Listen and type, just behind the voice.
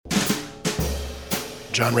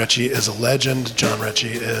John Rechy is a legend. John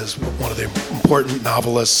Rechy is one of the important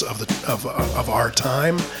novelists of our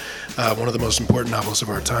time, one of the most important novelists of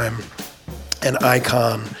our time, an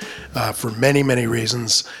icon for many, many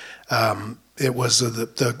reasons. It was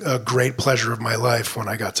a great pleasure of my life when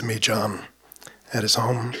I got to meet John at his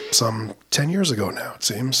home some 10 years ago now, it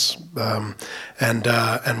seems,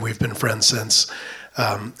 and we've been friends since.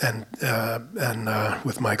 And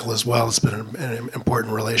with Michael as well, it's been an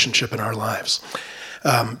important relationship in our lives.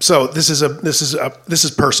 So this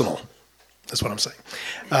is personal. That's what I'm saying.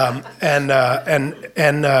 And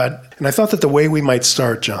I thought that the way we might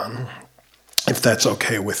start, John, if that's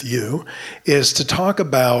okay with you, is to talk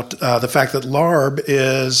about the fact that LARB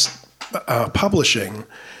is publishing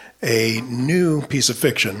a new piece of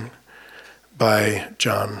fiction by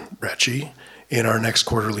John Rechy in our next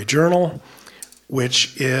quarterly journal,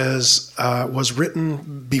 which was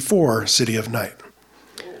written before City of Night.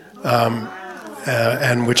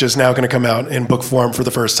 And which is now going to come out in book form for the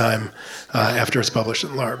first time after it's published in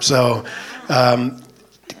LARB. So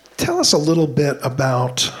tell us a little bit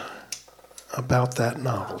about that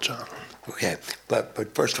novel, John. Okay,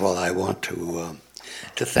 but first of all, I want to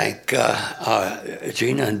thank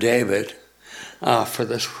Gina and David for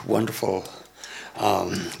this wonderful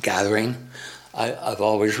gathering. I've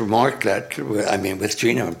always remarked that, with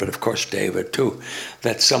Gina, but of course David too,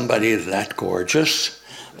 that somebody that gorgeous,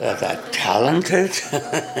 that talented,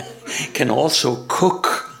 can also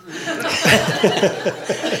cook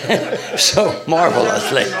so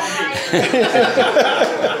marvelously.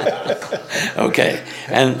 Okay,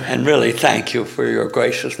 and really thank you for your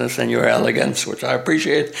graciousness and your elegance, which I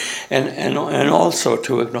appreciate, and also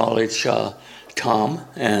to acknowledge Tom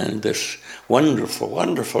and this wonderful,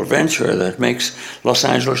 wonderful venture that makes Los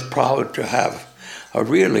Angeles proud to have a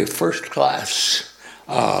really first-class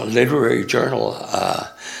literary journal.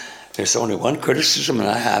 There's only one criticism that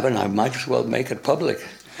I have, and I might as well make it public.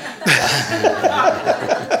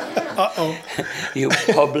 Uh-oh. You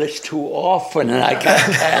publish too often, and I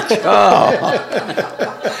can't catch up.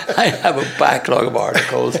 I have a backlog of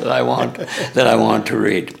articles that I want to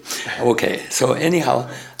read. Okay, so anyhow,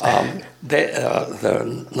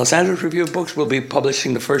 the Los Angeles Review of Books will be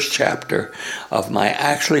publishing the first chapter of my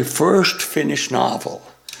actually first finished novel,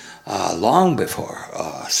 long before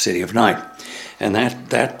City of Night. And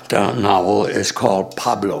that novel is called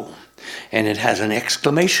Pablo, and it has an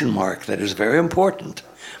exclamation mark that is very important.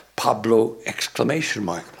 Pablo exclamation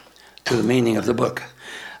mark to the meaning of the book.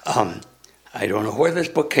 I don't know where this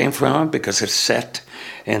book came from because it's set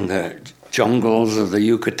in the jungles of the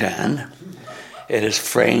Yucatan. It is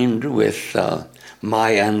framed with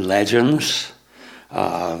Mayan legends,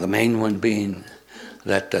 the main one being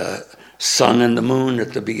that the sun and the moon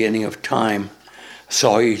at the beginning of time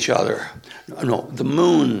saw each other. No, the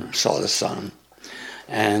moon saw the sun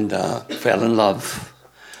and fell in love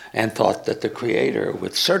and thought that the Creator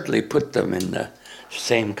would certainly put them in the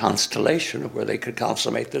same constellation where they could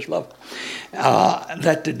consummate this love.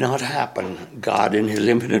 That did not happen. God, in his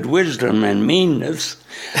infinite wisdom and meanness,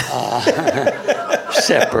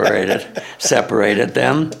 separated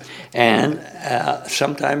them. And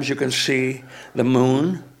sometimes you can see the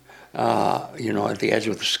moon, at the edge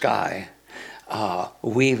of the sky,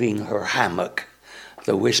 weaving her hammock,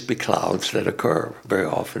 the wispy clouds that occur very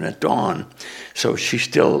often at dawn. So she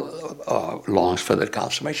still longs for that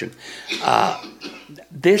consummation.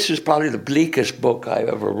 This is probably the bleakest book I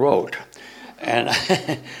ever wrote. And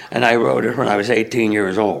I wrote it when I was 18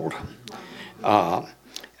 years old. I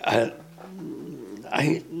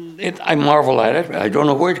marvel at it. I don't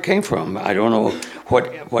know where it came from. I don't know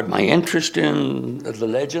what my interest in the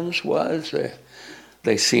legends was.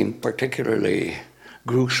 They seemed particularly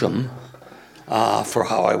gruesome for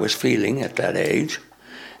how I was feeling at that age.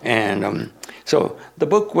 And so the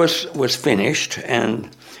book was finished, and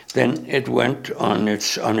then it went on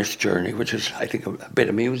its journey, which is, I think, a bit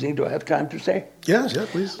amusing. Do I have time to say? Yes, yeah,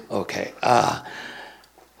 please. Okay. I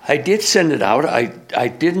did send it out. I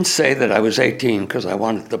didn't say that I was 18 because I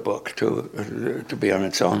wanted the book to be on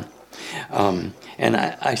its own. And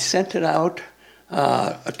I sent it out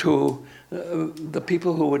to the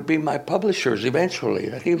people who would be my publishers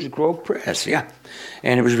eventually. I think it was Grove Press, yeah.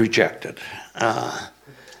 And it was rejected. I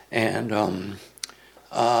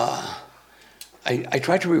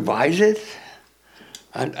tried to revise it.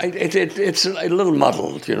 And it's a little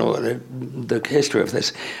muddled, the history of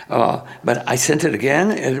this. But I sent it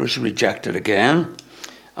again, and it was rejected again.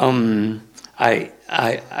 I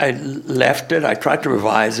left it. I tried to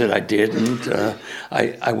revise it. I didn't.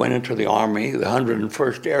 I went into the Army, the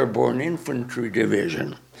 101st Airborne Infantry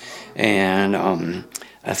Division, and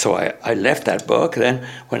And so I left that book. Then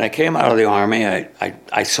when I came out of the Army,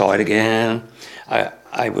 I saw it again.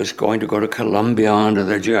 I was going to go to Columbia under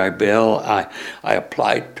the GI Bill. I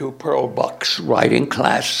applied to Pearl Buck's writing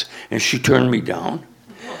class, and she turned me down.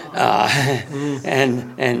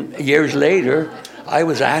 And years later, I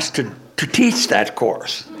was asked to teach that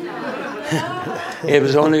course. It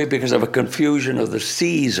was only because of a confusion of the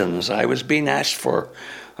seasons. I was being asked for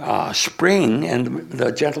spring, and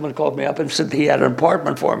the gentleman called me up and said he had an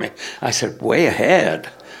apartment for me. I said, way ahead,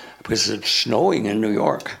 because it's snowing in New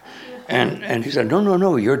York. And he said,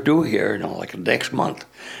 no, you're due here, like next month.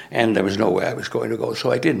 And there was no way I was going to go,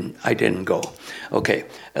 so I didn't go. Okay,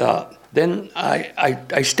 then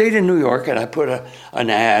I stayed in New York, and I put an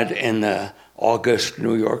ad in the August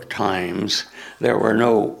New York Times. There were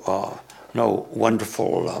no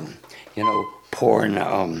wonderful, porn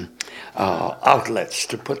outlets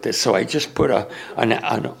to put this. So I just put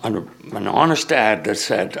an honest ad that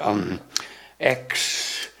said,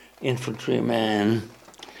 ex-infantryman,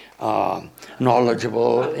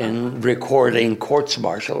 knowledgeable in recording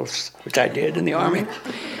courts-martials, which I did in the Army,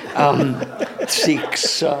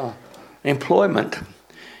 seeks employment.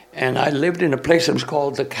 And I lived in a place that was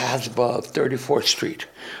called the Casbah of 34th Street,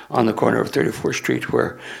 on the corner of 34th Street,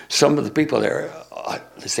 where some of the people there,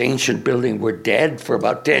 this ancient building, were dead for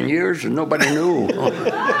about 10 years and nobody knew.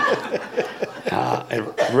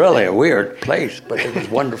 Really a weird place, but it was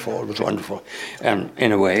wonderful. It was wonderful,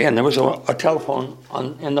 in a way. And there was a telephone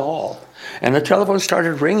in the hall, and the telephone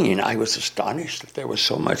started ringing. I was astonished that there was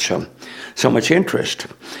so much interest.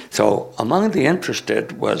 So among the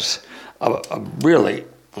interested was a really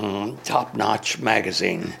top-notch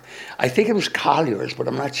magazine. I think it was Collier's, but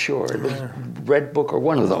I'm not sure. It was Red Book or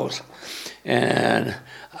one of those. And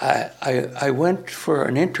I went for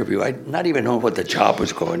an interview. I not even know what the job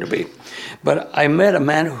was going to be. But I met a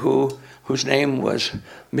man whose name was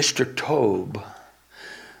Mr. Tobe,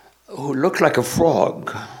 who looked like a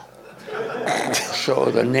frog. So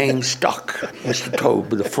the name stuck, Mr.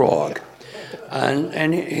 Tobe the Frog.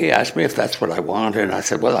 And he asked me if that's what I wanted, and I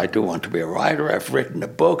said, well, I do want to be a writer. I've written a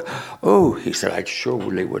book. Oh, he said, I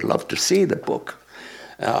surely would love to see the book.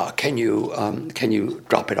 Can you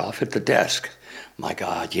drop it off at the desk? My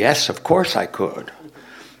God, yes, of course I could.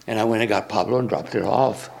 And I went and got Pablo and dropped it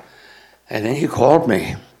off. And then he called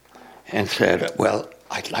me and said, well,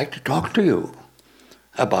 I'd like to talk to you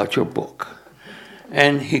about your book.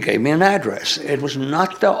 And he gave me an address. It was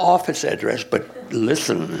not the office address, but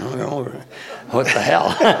listen, what the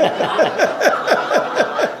hell?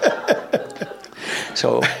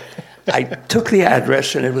 So I took the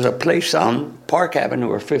address, and it was a place on Park Avenue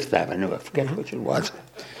or Fifth Avenue, I forget which it was.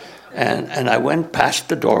 And I went past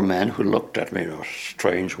the doorman, who looked at me in a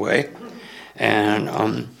strange way. And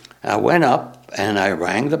I went up, and I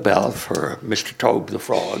rang the bell for Mr. Tobe the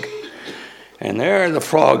Frog. And there the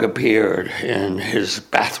frog appeared in his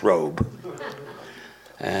bathrobe.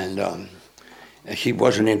 And he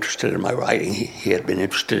wasn't interested in my writing. He had been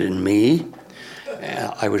interested in me.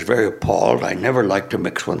 I was very appalled. I never liked to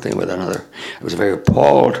mix one thing with another. I was very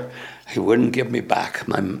appalled. He wouldn't give me back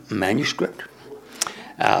my manuscript.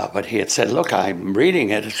 But he had said, look, I'm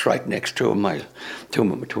reading it. It's right next to my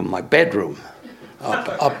bedroom.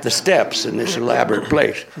 Up the steps in this elaborate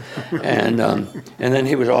place, and then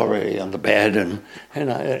he was already on the bed, and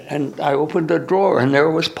I opened the drawer, and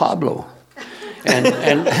there was Pablo, and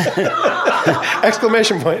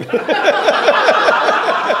exclamation point.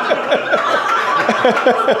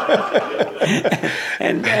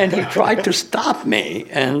 and he tried to stop me,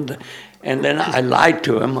 and then I lied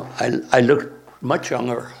to him. I looked much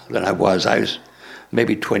younger than I was. I was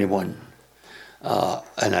maybe 21.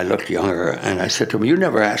 And I looked younger, and I said to him, you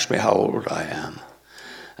never asked me how old I am.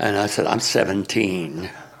 And I said, I'm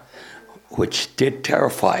 17, which did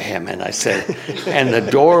terrify him. And I said, and the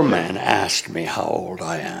doorman asked me how old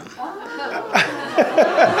I am.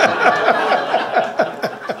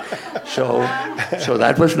 So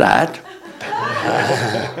that was that.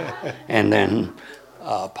 And then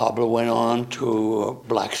Pablo went on to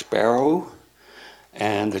Black Sparrow,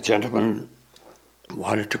 and the gentleman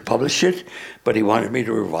wanted to publish it, but he wanted me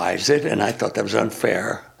to revise it, and I thought that was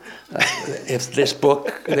unfair. If this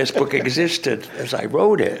book existed as I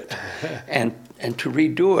wrote it, and to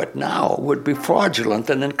redo it now would be fraudulent,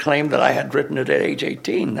 and then claim that I had written it at age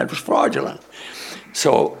 18. That was fraudulent.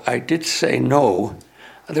 So I did say no.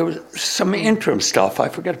 There was some interim stuff. I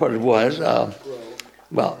forget what it was.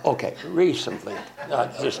 Recently,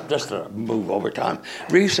 just to move over time,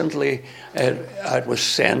 recently it was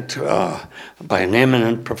sent by an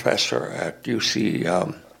eminent professor at UC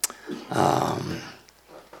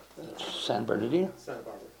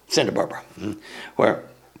Santa Barbara, where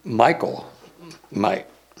Michael, my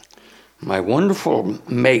wonderful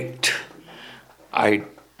mate, I'm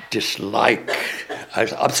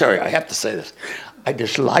sorry, I have to say this. I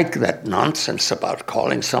dislike that nonsense about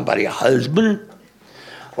calling somebody a husband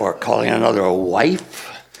or calling another a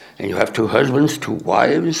wife, and you have 2 husbands, 2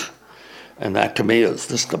 wives, and that to me is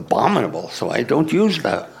just abominable. So I don't use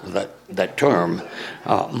that term.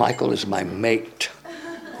 Michael is my mate,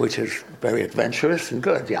 which is very adventurous and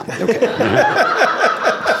good. Yeah. Okay.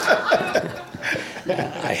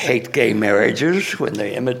 I hate gay marriages when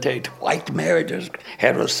they imitate white marriages,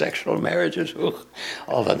 heterosexual marriages. Ugh.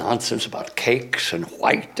 All the nonsense about cakes and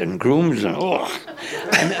white and grooms and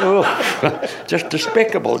just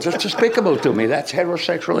despicable to me. That's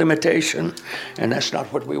heterosexual imitation, and that's not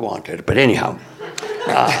what we wanted. But anyhow,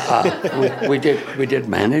 we did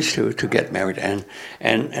manage to get married,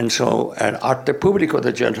 and so at Arte Publico,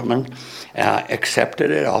 the gentleman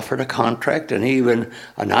accepted it, offered a contract, and even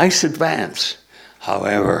a nice advance.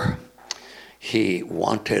 However, he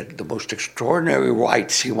wanted the most extraordinary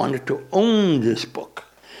rights. He wanted to own this book.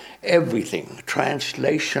 Everything,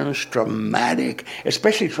 translations, dramatic,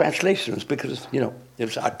 especially translations, because, it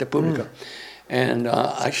was Arte Publico. And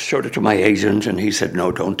I showed it to my agent, and he said,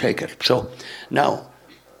 no, don't take it. So now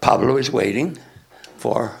Pablo is waiting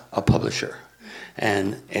for a publisher,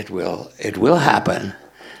 and it will happen.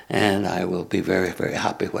 And I will be very, very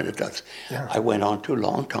happy when it does. Yeah. I went on too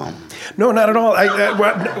long, Tom. No, not at all.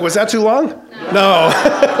 Was that too long? No.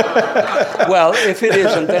 Well, if it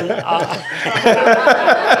isn't, then...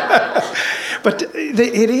 But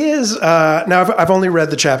it is... now, I've only read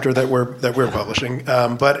the chapter that we're publishing,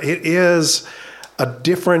 but it is a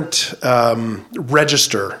different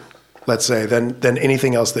register, let's say, than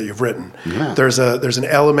anything else that you've written. Yeah. There's an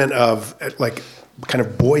element of, like, kind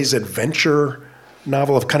of boys' adventure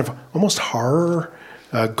novel of kind of almost horror,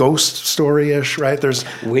 ghost story-ish, right? There's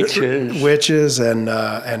witches and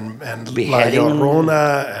La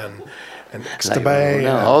Llorona and Ixtabay,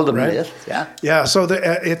 all the right? myths, yeah. Yeah, so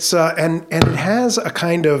it's and it has a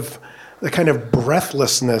kind of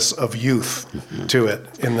breathlessness of youth to it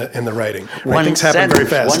in the writing. Right? Things happen very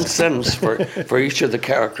fast. One sentence for each of the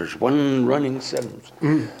characters. One running sentence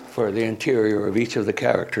for the interior of each of the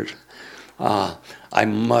characters. I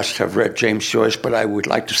must have read James Joyce, but I would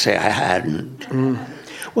like to say I hadn't.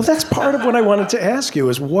 Well, that's part of what I wanted to ask you,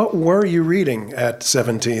 is what were you reading at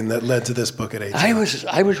 17 that led to this book at 18?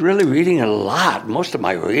 I was really reading a lot. Most of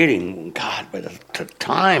my reading, God, but at the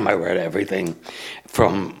time I read everything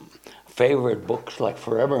from favorite books like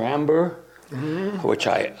Forever Amber, which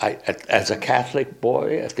I, as a Catholic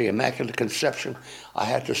boy at the Immaculate Conception, I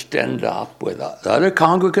had to stand up with the other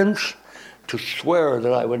congregants to swear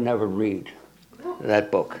that I would never read that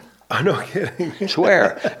book. Oh, no kidding.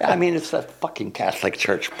 Swear. I mean, it's that fucking Catholic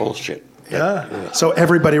Church bullshit. Yeah. So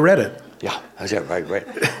everybody read it. Yeah, everybody read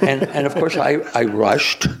it. And of course, I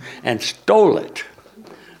rushed and stole it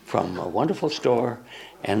from a wonderful store,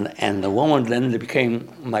 and the woman then became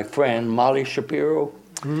my friend, Molly Shapiro.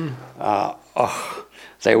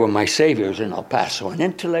 They were my saviors in El Paso, an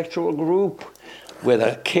intellectual group with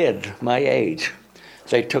a kid my age.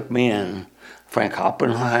 They took me in. Frank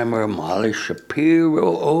Oppenheimer, Molly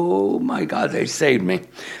Shapiro, oh my God, they saved me.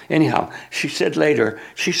 Anyhow, she said later,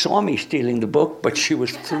 she saw me stealing the book, but she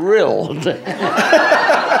was thrilled.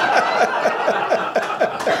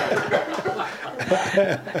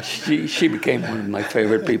 She became one of my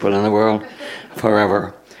favorite people in the world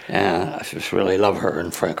forever. And I just really love her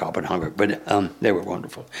and Frank Oppenheimer, but they were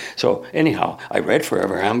wonderful. So anyhow, I read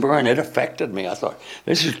Forever Amber, and it affected me. I thought,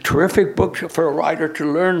 this is a terrific book for a writer to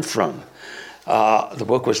learn from. The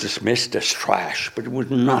book was dismissed as trash, but it was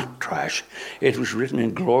not trash. It was written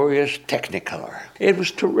in glorious Technicolor. It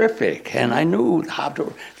was terrific, and I knew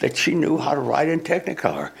that she knew how to write in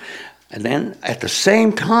Technicolor. And then at the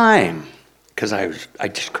same time, because I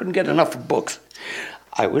just couldn't get enough of books,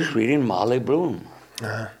 I was reading Molly Bloom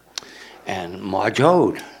and Marge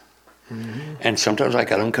Ode. And sometimes I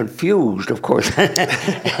got them confused, of course. And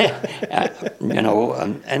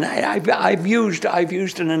I've used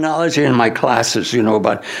an analogy in my classes,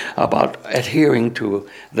 about adhering to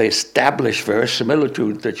the established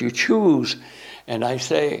verisimilitude that you choose. And I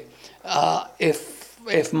say,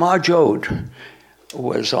 if Marge Ode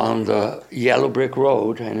was on the yellow brick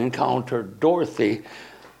road and encountered Dorothy,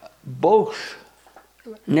 both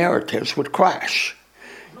narratives would crash.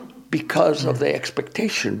 Because of the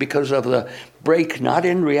expectation, because of the break, not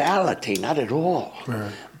in reality, not at all,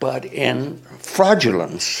 but in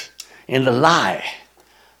fraudulence, in the lie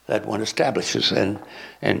that one establishes. And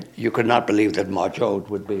you could not believe that Marjode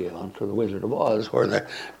would be onto The Wizard of Oz, or that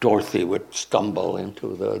Dorothy would stumble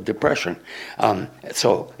into the Depression.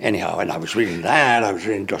 So anyhow, and I was reading that, I was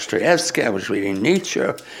reading Dostoevsky, I was reading Nietzsche.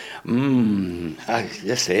 I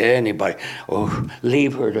just say anybody. Oh,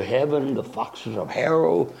 Leave Her to Heaven, The Foxes of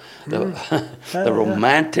Harrow, the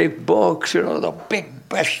romantic books, the big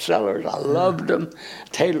bestsellers. I loved them.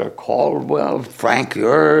 Taylor Caldwell, Frank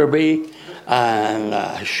Yerby, and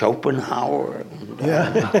Schopenhauer. It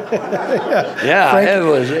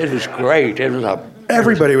was great. It was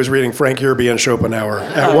everybody was reading Frank Yerby and Schopenhauer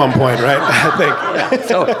at one point, right? I think.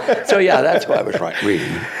 So that's what I was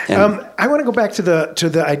reading. I want to go back to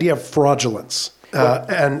the idea of fraudulence.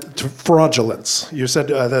 And to fraudulence. You said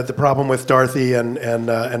that the problem with Dorothy and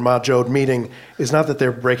Marjode meeting is not that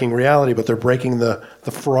they're breaking reality, but they're breaking the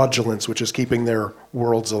fraudulence, which is keeping their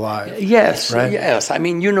worlds alive. Yes, right? Yes. I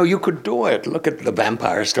mean, you could do it. Look at the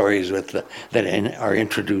vampire stories that are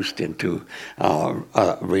introduced into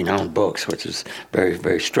renowned books, which is very,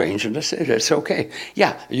 very strange, and it's okay.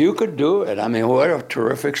 Yeah, you could do it. I mean, what a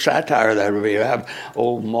terrific satire that would be. You have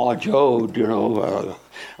old Marjode,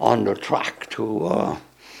 on the track to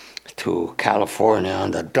California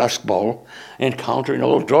on the Dust Bowl, encountering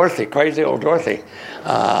old Dorothy, crazy old Dorothy.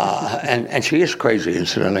 And she is crazy,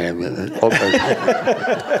 incidentally.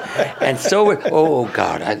 And so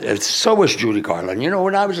was Judy Garland.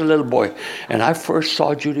 When I was a little boy, and I first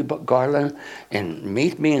saw Judy Garland in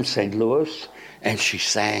Meet Me in St. Louis, and she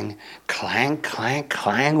sang Clang, Clang,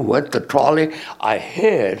 Clang with the trolley, I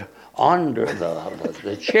hid under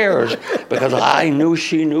the chairs, because I knew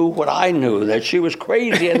she knew what I knew, that she was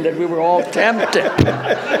crazy and that we were all tempted.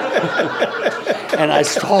 And I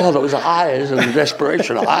saw those eyes of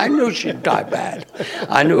desperation. I knew she'd die bad.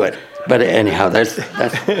 I knew it. But anyhow, that's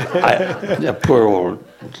poor old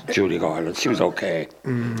Judy Garland. She was okay.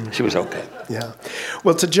 She was okay. Yeah.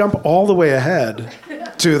 Well, to jump all the way ahead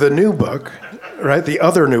to the new book, right? The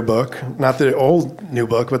other new book, not the old new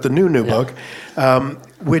book, but the new book,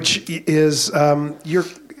 which is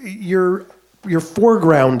you're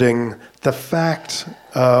foregrounding the fact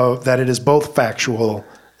that it is both factual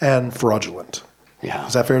and fraudulent. Yeah.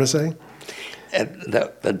 Is that fair to say?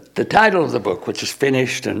 The title of the book, which is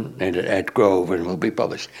finished and at Grove and will be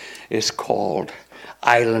published, is called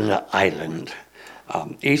Island to Island.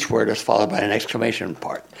 Each word is followed by an exclamation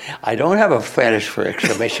mark. I don't have a fetish for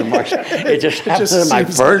exclamation marks. It just happens that my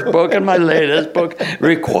first book and my latest book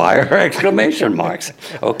require exclamation marks.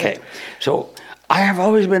 Okay, so I have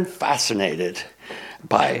always been fascinated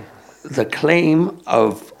by the claim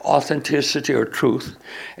of authenticity or truth,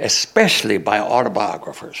 especially by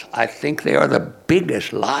autobiographers. I think they are the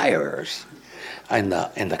biggest liars in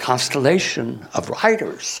the constellation of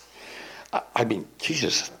writers. I mean,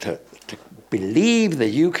 Jesus, to believe that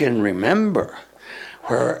you can remember,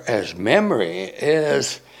 whereas memory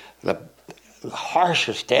is the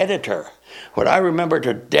harshest editor. What I remember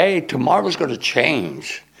today, tomorrow's going to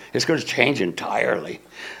change. It's going to change entirely.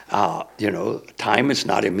 Time is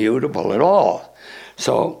not immutable at all.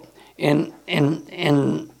 So,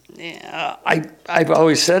 I've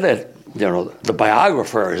always said that the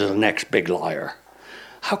biographer is the next big liar.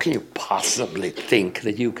 How can you possibly think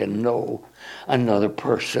that you can know another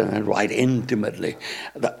person and write intimately?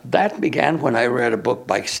 That began when I read a book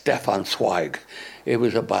by Stefan Zweig. It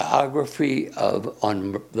was a biography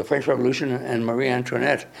on the French Revolution and Marie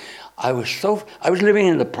Antoinette. I was living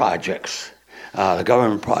in the projects. The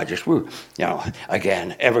government projects.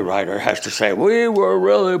 Again, every writer has to say, we were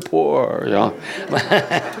really poor, and,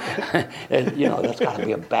 that's got to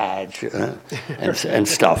be a badge and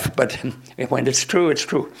stuff. But when it's true, it's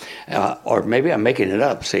true. Or maybe I'm making it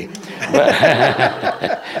up, see.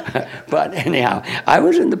 But anyhow, I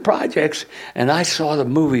was in the projects, and I saw the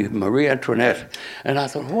movie Marie Antoinette, and I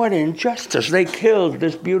thought, what injustice. They killed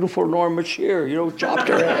this beautiful Norma Shear, chopped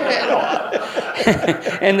her head off.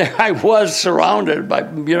 And there I was surrounded by,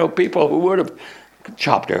 people who would have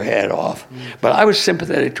chopped her head off. But I was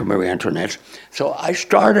sympathetic to Marie Antoinette. So I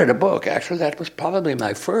started a book. Actually, that was probably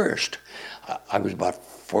my first. I was about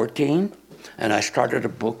 14, and I started a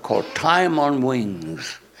book called Time on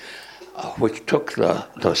Wings, which took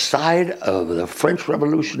the side of the French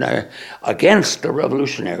Revolutionary against the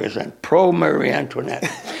revolutionaries and pro-Marie Antoinette.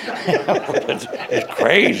 It's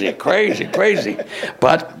crazy.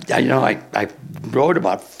 But, I wrote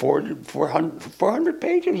about 400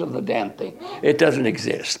 pages of the damn thing. It doesn't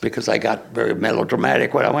exist because I got very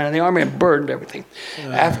melodramatic when I went in the army and burned everything.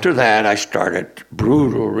 After that, I started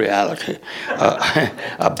Brutal Reality,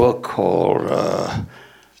 a book called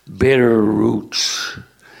Bitter Roots.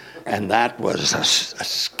 And that was a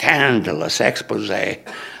scandalous expose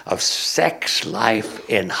of sex life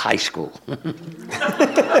in high school.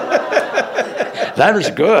 That was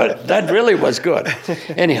good. That really was good.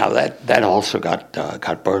 Anyhow, that also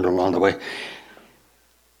got burned along the way.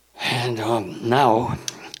 And now,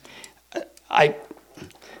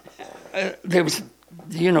 there was,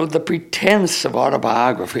 the pretense of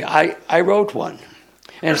autobiography. I wrote one,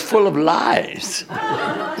 and it's full of lies.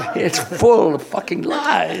 It's full of fucking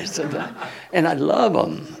lies, and I love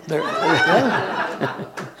them.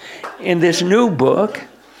 In this new book,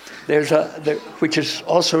 which is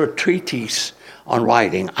also a treatise on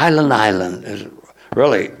writing. Island is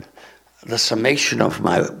really the summation of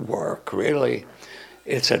my work. Really,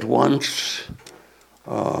 it's at once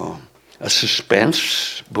a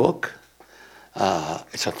suspense book,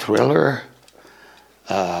 it's a thriller,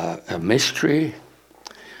 a mystery,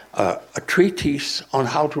 a treatise on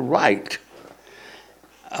how to write.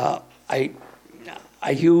 I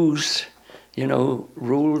use,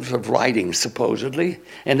 rules of writing, supposedly,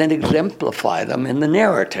 and then exemplify them in the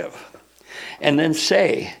narrative, and then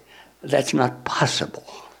say, that's not possible.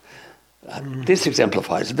 This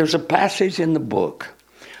exemplifies it. There's a passage in the book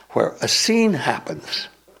where a scene happens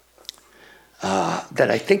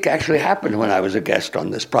that I think actually happened when I was a guest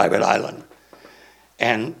on this private island.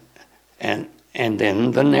 And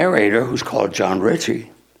then the narrator, who's called John Rechy,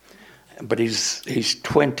 but he's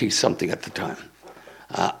 20-something at the time.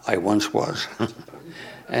 I once was.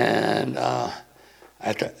 And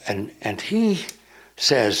he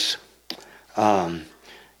says,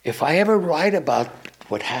 if I ever write about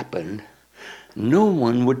what happened, no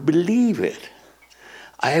one would believe it.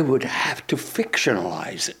 I would have to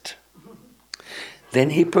fictionalize it. Then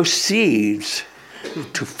he proceeds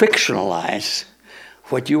to fictionalize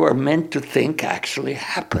what you are meant to think actually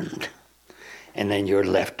happened. And then you're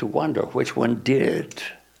left to wonder which one did.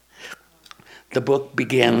 The book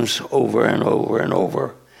begins over and over and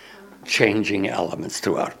over, changing elements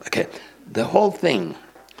throughout. Okay, the whole thing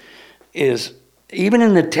is, even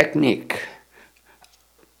in the technique,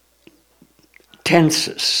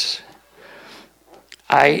 tenses.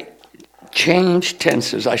 I changed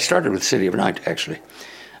tenses. I started with City of Night, actually.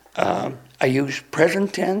 I use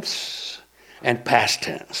present tense and past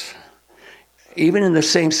tense, even in the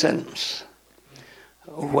same sentence.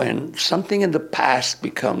 When something in the past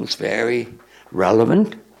becomes very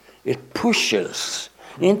relevant, it pushes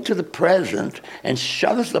into the present and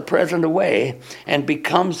shoves the present away and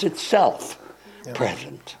becomes itself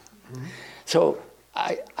present. Mm-hmm. So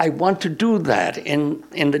I want to do that in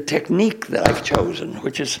the technique that I've chosen,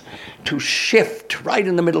 which is to shift right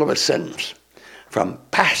in the middle of a sentence from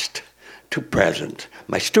past to present.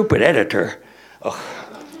 My stupid editor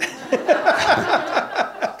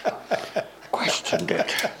questioned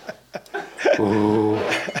it. Ooh.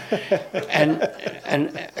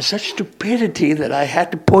 And such stupidity that I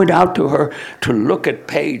had to point out to her to look at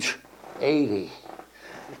page 80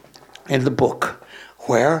 in the book,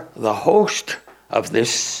 where the host of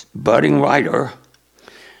this budding writer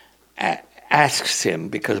asks him,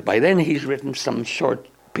 because by then he's written some short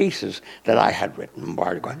pieces that I had written,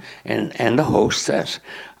 and the host says,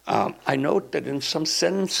 I note that in some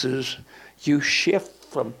sentences you shift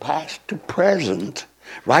from past to present,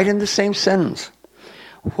 right in the same sentence.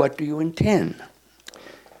 What do you intend?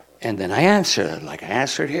 And then I answer, like I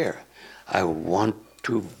answered here, I want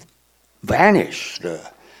to vanish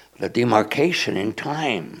the demarcation in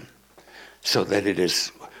time so that it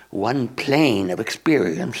is one plane of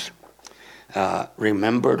experience,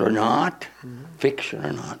 remembered or not, fiction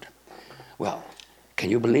or not. Well, can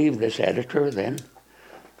you believe this editor then?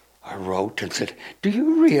 I wrote and said, do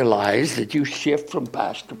you realize that you shift from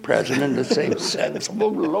past to present in the same sentence? Oh,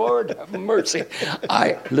 Lord, have mercy.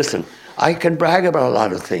 Listen, I can brag about a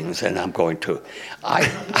lot of things, and I'm going to.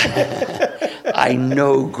 I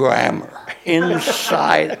know grammar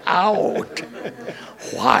inside out.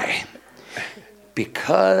 Why?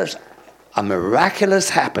 Because a miraculous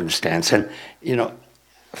happenstance, and,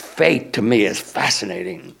 fate to me is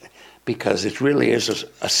fascinating, because it really is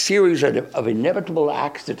a series of inevitable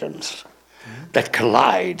accidents that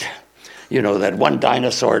collide. That one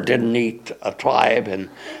dinosaur didn't eat a tribe and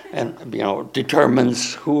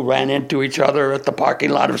determines who ran into each other at the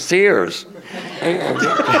parking lot of Sears.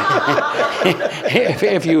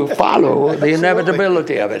 if you follow the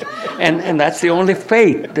inevitability of it. And that's the only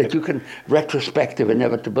fate that you can, retrospective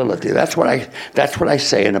inevitability. That's what I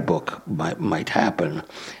say in a book might happen.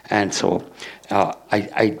 And so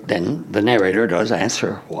I then the narrator does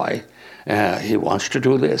answer why he wants to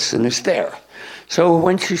do this, and it's there. So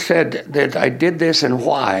when she said that I did this and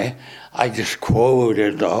why, I just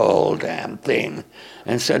quoted the whole damn thing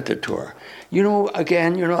and sent it to her.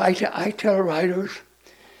 I tell writers,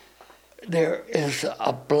 there is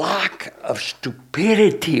a block of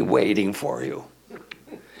stupidity waiting for you.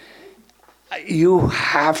 You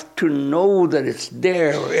have to know that it's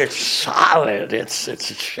there. It's solid. It's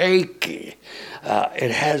shaky.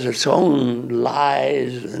 It has its own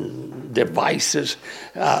lies and devices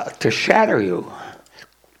to shatter you.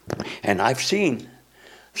 And I've seen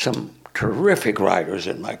some terrific writers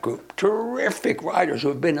in my group, terrific writers who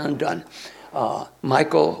have been undone.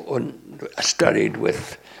 Michael studied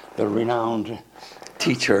with the renowned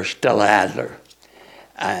teacher Stella Adler.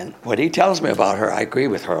 And what he tells me about her, I agree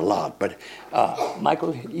with her a lot. But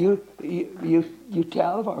Michael, you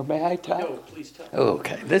tell, or may I tell? No, please tell.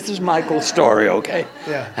 Okay, this is Michael's story. Okay.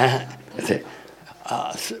 Yeah.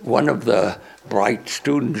 One of the bright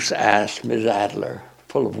students asked Ms. Adler,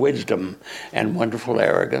 full of wisdom and wonderful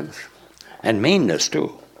arrogance, and meanness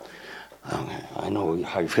too. I know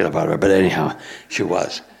how you feel about her, but anyhow, she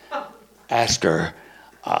asked her,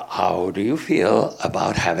 how do you feel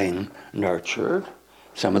about having nurtured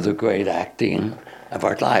some of the great acting of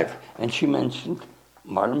our life? And she mentioned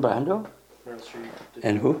Marlon Brando. Meryl Streep.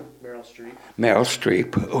 And who? Meryl Streep. Meryl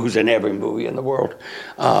Streep, who's in every movie in the world.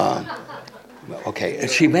 Okay, and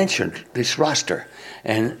she mentioned this roster.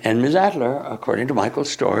 And Ms. Adler, according to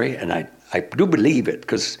Michael's story, and I do believe it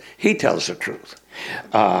because he tells the truth,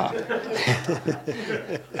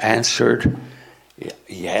 answered,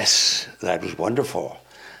 yes, that was wonderful.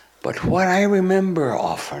 But what I remember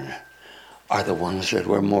often are the ones that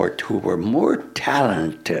who were more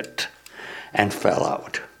talented and fell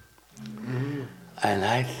out. Mm-hmm. And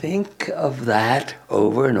I think of that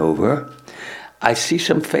over and over. I see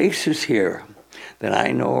some faces here that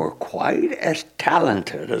I know are quite as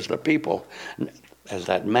talented as the people, as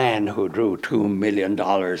that man who drew $2 million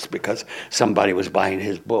because somebody was buying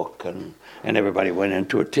his book and everybody went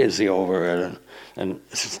into a tizzy over it, and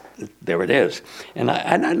there it is. And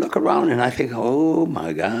I look around and I think, oh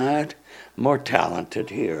my God, more talented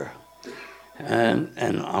here. And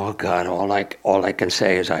oh God, all I can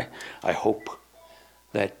say is I hope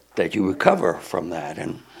that you recover from that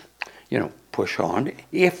and push on.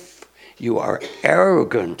 If you are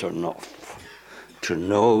arrogant enough to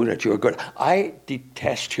know that you're good. I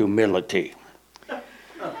detest humility.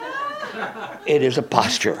 It is a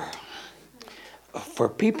posture. For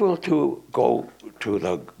people to go to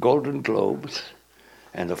the Golden Globes,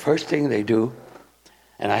 and the first thing they do,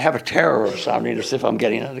 and I have a terror of sounding as if I'm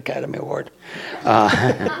getting an Academy Award,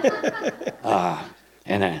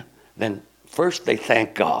 and then first they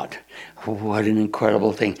thank God. What an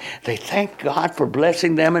incredible thing. They thank God for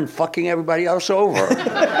blessing them and fucking everybody else over.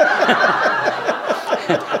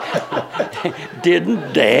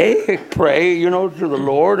 Didn't they pray, to the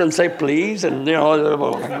Lord and say, please, and,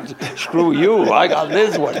 screw you, I got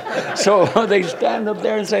this one. So they stand up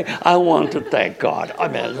there and say, I want to thank God. I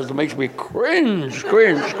mean, it makes me cringe.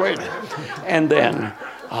 And then,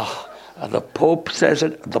 the Pope says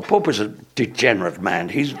it. The Pope is a degenerate man.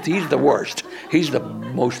 He's the worst. He's the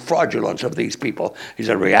most fraudulent of these people. He's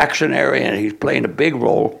a reactionary, and he's playing a big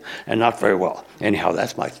role, and not very well. Anyhow,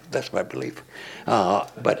 that's my belief.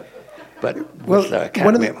 But with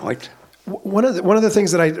Academy Awards. One of the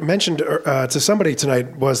things that I mentioned to somebody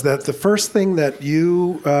tonight was that the first thing that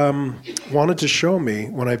you wanted to show me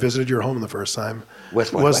when I visited your home the first time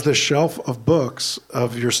was the shelf of books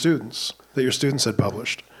of your students that your students had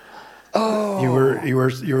published. Oh,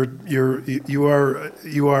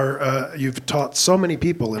 you've taught so many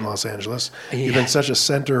people in Los Angeles. Yeah. You've been such a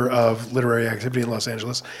center of literary activity in Los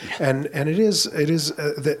Angeles, and it is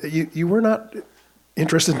that you were not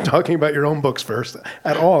interested in talking about your own books first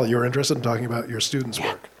at all. You were interested in talking about your students'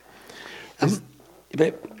 work.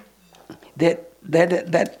 That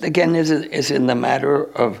again is in the matter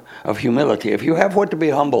of humility. If you have what to be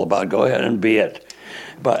humble about, go ahead and be it.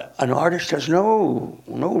 But an artist has no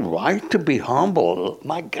right to be humble.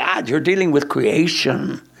 My God, you're dealing with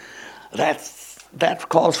creation. That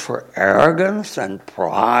calls for arrogance and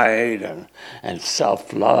pride and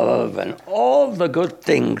self-love and all the good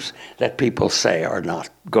things that people say are not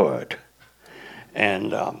good.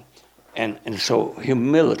 And so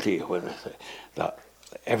humility with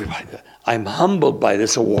everybody. I'm humbled by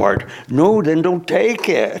this award. No, then don't take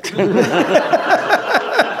it.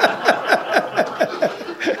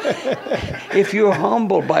 If you're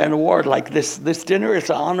humbled by an award like this dinner is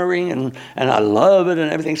honoring and I love it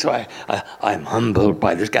and everything, so I'm humbled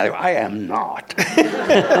by this guy. I am not.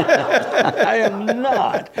 I am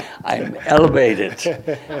not. I'm elevated.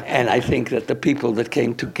 And I think that the people that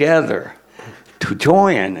came together to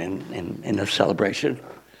join in a celebration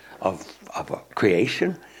of a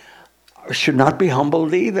creation should not be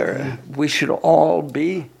humbled either. We should all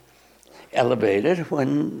be elevated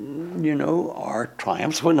when, our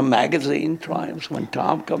triumphs, when the magazine triumphs, when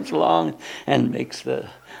Tom comes along and makes the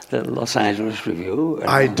Los Angeles Review.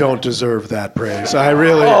 I don't deserve that praise. I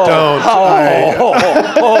really don't.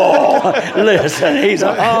 Listen, he's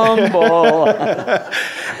humble.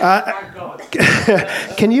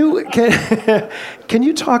 Can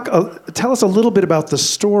you tell us a little bit about the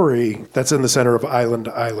story that's in the center of Island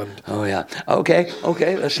to Island? Oh, yeah. Okay.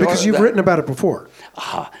 Because you've written about it before.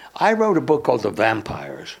 I wrote a book called The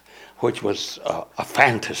Vampires, which was a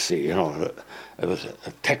fantasy, It was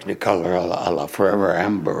a technicolor, a la Forever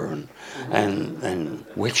Amber, and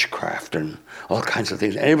witchcraft, and all kinds of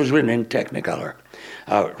things. And it was written in technicolor.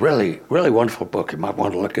 Really, really wonderful book. You might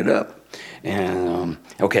want to look it up. And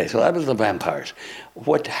so that was The Vampires.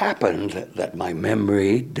 What happened that my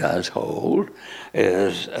memory does hold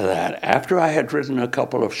is that after I had written a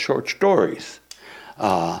couple of short stories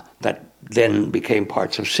that then became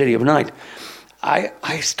parts of City of Night,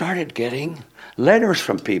 I started getting letters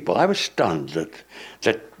from people. I was stunned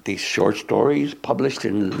that these short stories published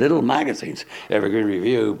in little magazines, Evergreen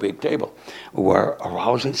Review, Big Table, were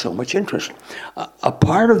arousing so much interest. A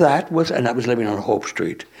part of that was, and I was living on Hope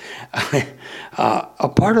Street, a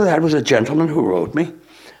part of that was a gentleman who wrote me,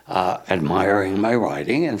 admiring my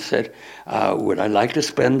writing, and said, would I like to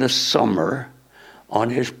spend the summer on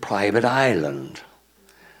his private island?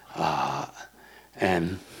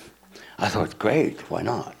 And I thought, great, why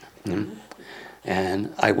not?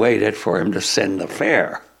 And I waited for him to send the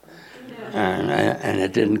fare. And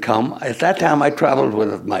it didn't come. At that time, I traveled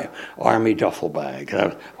with my army duffel bag.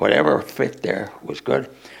 Whatever fit there was good.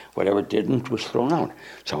 Whatever didn't was thrown out.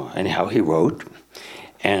 So anyhow, he wrote,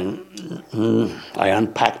 and I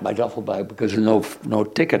unpacked my duffel bag because no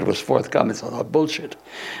ticket was forthcoming. So I thought, bullshit.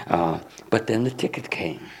 But then the ticket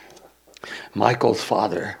came. Michael's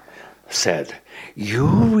father said, you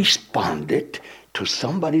responded to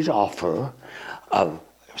somebody's offer of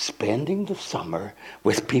spending the summer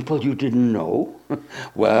with people you didn't know.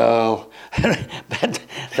 Well,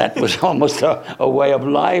 that was almost a way of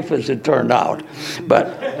life, as it turned out.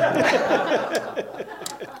 But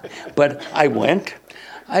I went.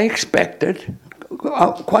 I expected,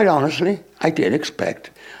 quite honestly, I did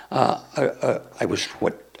expect. I was,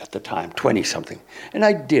 at the time, 20-something. And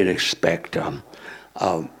I did expect a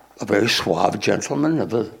very suave gentleman of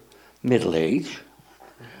the middle age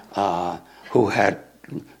who had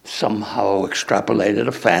somehow extrapolated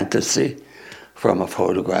a fantasy from a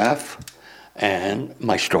photograph and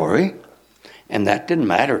my story, and that didn't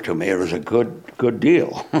matter to me. It was a good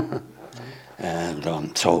deal.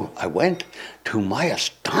 And so I went. To my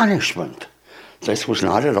astonishment, this was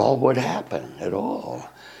not at all what happened at all.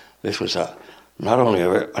 This was not only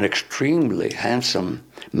an extremely handsome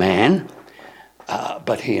man,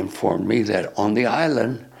 but he informed me that on the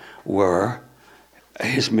island were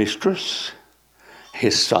his mistress,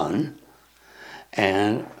 his son,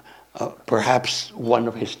 and perhaps one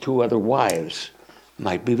of his two other wives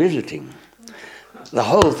might be visiting. The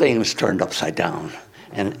whole thing was turned upside down.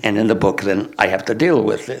 And in the book, then, I have to deal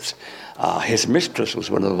with this. His mistress was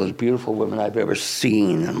one of the most beautiful women I've ever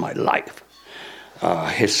seen in my life.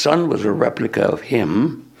 His son was a replica of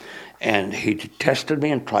him, and he detested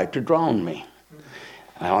me and tried to drown me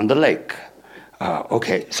on the lake.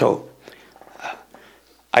 So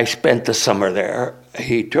I spent the summer there.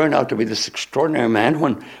 He turned out to be this extraordinary man.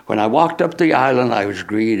 When I walked up the island, I was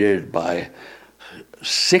greeted by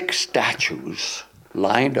 6 statues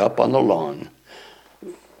lined up on the lawn.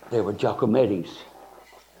 They were Giacometti's.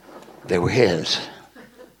 They were his.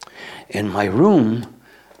 In my room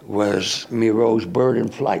was Miro's Bird in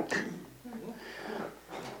Flight.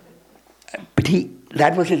 But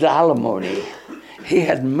that was his alimony. He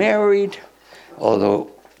had married,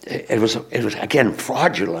 although it was again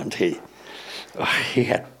fraudulent. He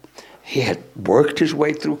had worked his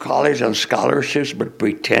way through college on scholarships, but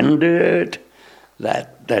pretended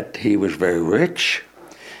that he was very rich.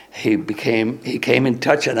 He came in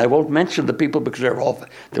touch, and I won't mention the people because they're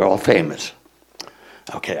all famous.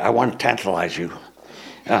 Okay, I want to tantalize you,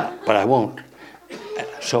 but I won't.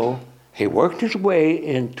 So he worked his way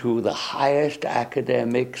into the highest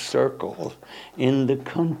academic circles in the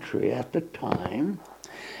country at the time,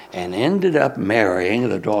 and ended up marrying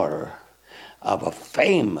the daughter of a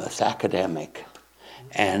famous academic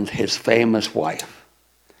and his famous wife.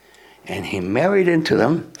 And he married into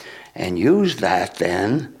them and used that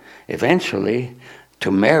then eventually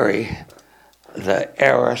to marry the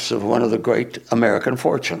heiress of one of the great American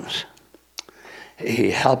fortunes.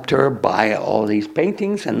 he helped her buy all these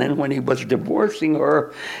paintings, and then when he was divorcing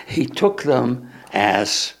her, he took them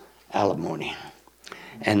as alimony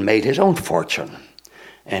and made his own fortune.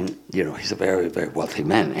 And, he's a very, very wealthy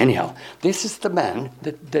man. Anyhow, this is the man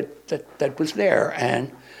that was there.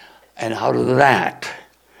 And out of that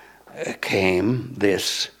came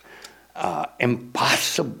this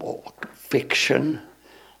impossible fiction,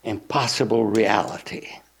 impossible reality.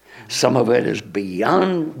 Some of it is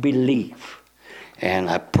beyond belief. And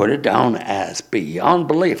I put it down as beyond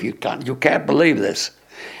belief. You can't believe this.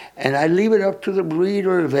 And I leave it up to the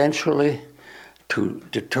reader eventually to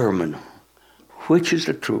determine which is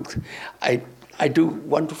the truth. I do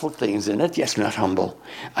wonderful things in it. Yes, not humble.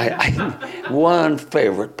 One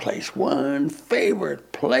favorite place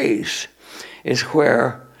is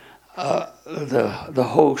where the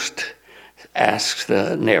host asks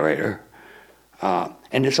the narrator,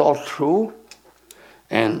 and it's all true?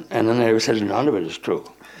 And the narrator says, none of it is true.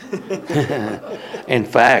 In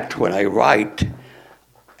fact, when I write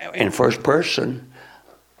in first person,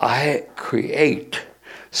 I create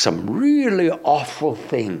some really awful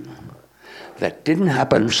thing that didn't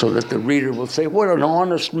happen so that the reader will say, what an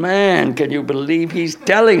honest man, can you believe he's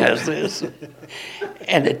telling us this?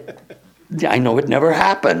 And I know it never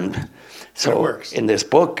happened. So in this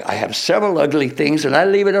book, I have several ugly things, and I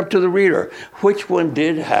leave it up to the reader. Which one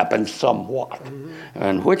did happen somewhat?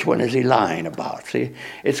 And which one is he lying about? See,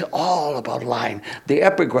 it's all about lying. The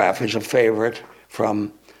epigraph is a favorite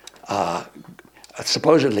from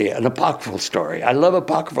supposedly an apocryphal story. I love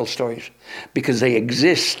apocryphal stories because they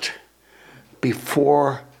exist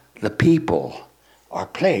before the people are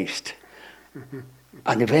placed.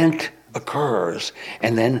 An event occurs,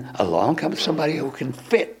 and then along comes somebody who can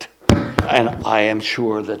fit. And I am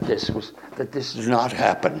sure that this does not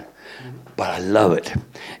happen, but I love it.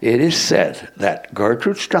 It is said that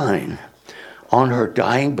Gertrude Stein, on her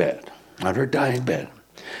dying bed,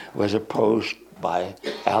 was approached by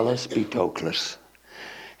Alice B. Toklas,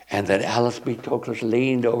 and that Alice B. Toklas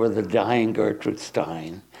leaned over the dying Gertrude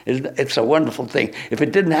Stein. It's a wonderful thing. If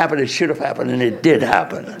it didn't happen, it should have happened, and it did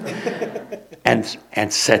happen.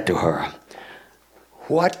 and said to her,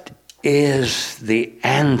 what is the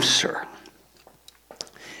answer?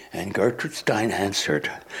 And Gertrude Stein answered,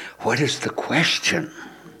 what is the question?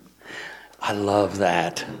 I love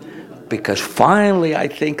that, because finally I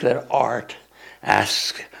think that art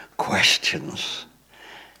asks questions,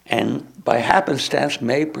 and by happenstance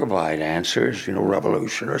may provide answers,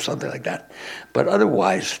 revolution or something like that. But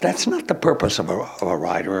otherwise, that's not the purpose of a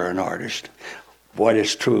writer or an artist. What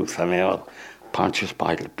is truth? Pontius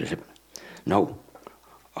Pilate. No.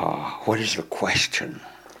 What is the question?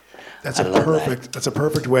 That's a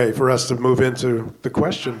perfect way for us to move into the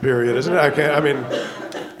question period, isn't it?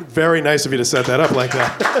 Very nice of you to set that up like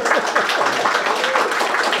that.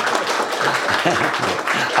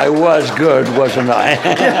 I was good, wasn't I?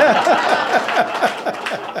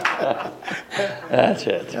 That's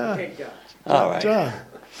it. Okay, John. All right. John.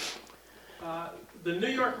 The New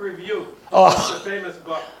York Review, Oh, the famous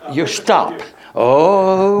book. you stop.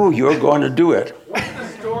 Oh, you're going to do it. What's the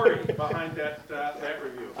story behind that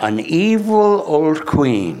review? An evil old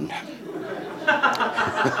queen.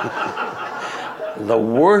 The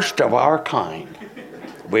worst of our kind.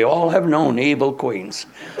 We all have known evil queens.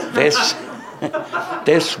 This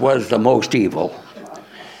was the most evil,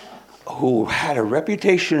 who had a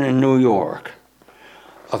reputation in New York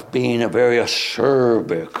of being a very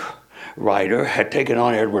acerbic writer, had taken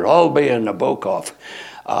on Edward Albee and Nabokov.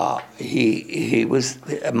 He was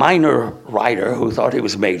a minor writer who thought he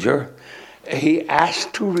was major. He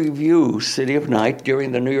asked to review City of Night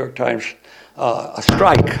during the New York Times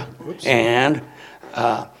strike. Oops. And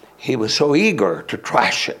he was so eager to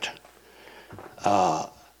trash it.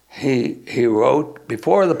 He wrote,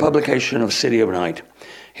 before the publication of City of Night,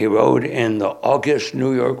 he wrote in the August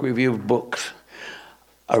New York Review of Books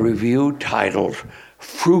a review titled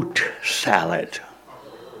Fruit Salad.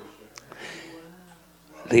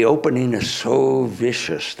 The opening is so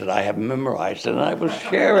vicious that I have memorized it, and I will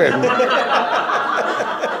share it.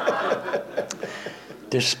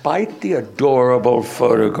 Despite the adorable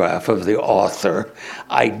photograph of the author,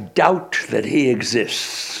 I doubt that he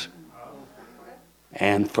exists.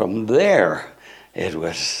 And from there, it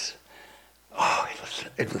was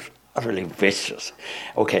utterly vicious.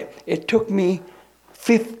 Okay, it took me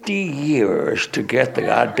 50 years to get the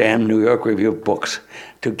goddamn New York Review of Books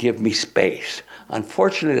to give me space.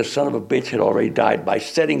 Unfortunately, the son of a bitch had already died by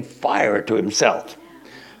setting fire to himself.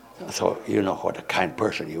 So you know what a kind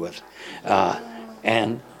person he was.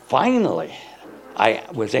 And finally, I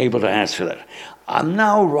was able to answer that. I'm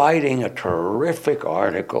now writing a terrific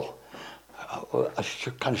article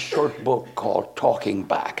kind of short book called Talking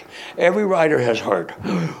Back. Every writer has heard,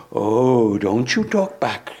 oh, don't you talk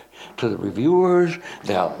back to the reviewers.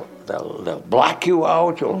 They'll black you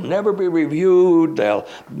out. You'll never be reviewed. They'll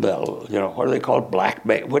what do they call it?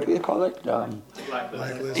 Blackmail. What do you call it?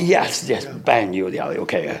 Blacklist. Yes, ban you. Yeah,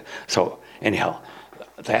 okay. So anyhow,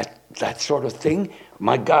 that sort of thing.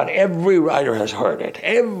 My God, every writer has heard it.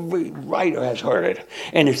 Every writer has heard it,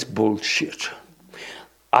 and it's bullshit.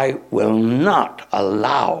 I will not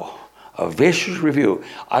allow a vicious review.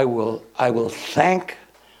 I will thank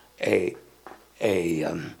a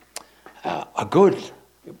good,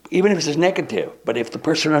 even if it's negative, but if the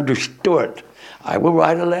person understood, I will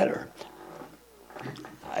write a letter.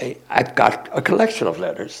 I've got a collection of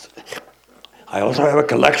letters. I also have a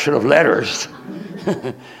collection of letters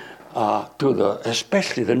to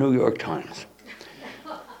especially the New York Times.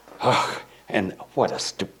 And what a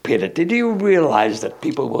stupidity. Do you realize that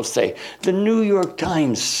people will say, the New York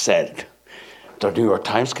Times said, the New York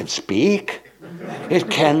Times can speak? It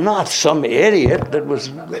cannot. Some idiot that was,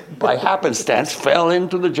 by happenstance, fell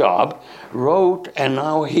into the job, wrote, and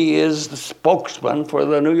now he is the spokesman for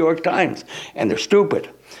the New York Times. And they're stupid.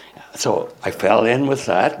 So I fell in with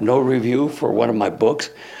that. No review for one of my books.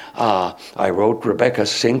 I wrote Rebecca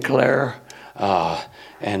Sinclair,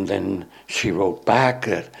 and then she wrote back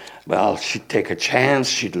that, well, she'd take a chance,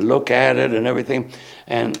 she'd look at it and everything.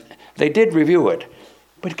 And they did review it.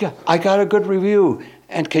 But I got a good review.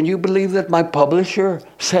 And can you believe that my publisher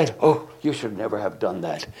said, oh, you should never have done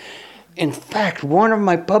that. In fact, one of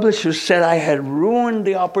my publishers said I had ruined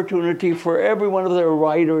the opportunity for every one of their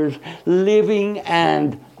writers, living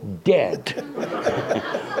and dead.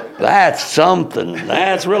 That's something.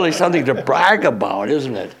 That's really something to brag about,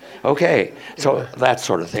 isn't it? Okay, so that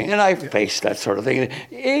sort of thing. And I faced that sort of thing.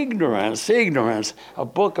 Ignorance. A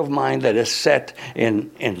book of mine that is set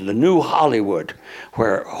in the new Hollywood,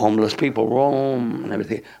 where homeless people roam and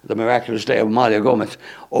everything. The Miraculous Day of Mario Gomez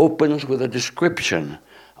opens with a description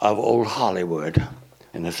of old Hollywood.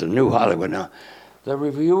 And it's the new Hollywood now. The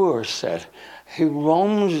reviewer said, he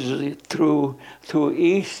roams through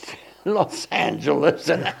East Los Angeles.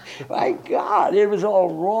 And my God, it was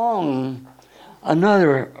all wrong.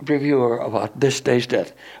 Another reviewer about This Day's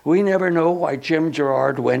Death. We never know why Jim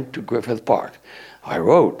Gerard went to Griffith Park. I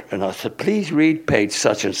wrote, and I said, please read page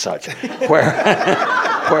such and such, where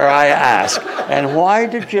I ask, and why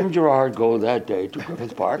did Jim Gerard go that day to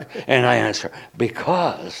Griffith Park? And I answer,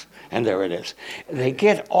 because, and there it is. They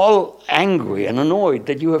get all angry and annoyed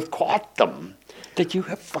that you have caught them. That you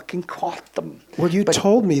have fucking caught them. Well, you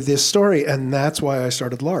told me this story, and that's why I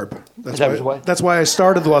started LARB. That's why I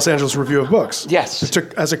started the Los Angeles Review of Books. Yes.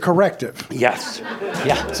 As a corrective. Yes.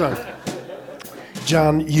 Yeah. So,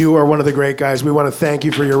 John, you are one of the great guys. We want to thank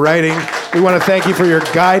you for your writing. We want to thank you for your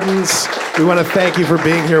guidance. We want to thank you for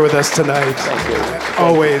being here with us tonight. Thank you.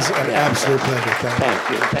 Always an absolute pleasure. Thank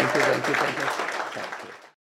you.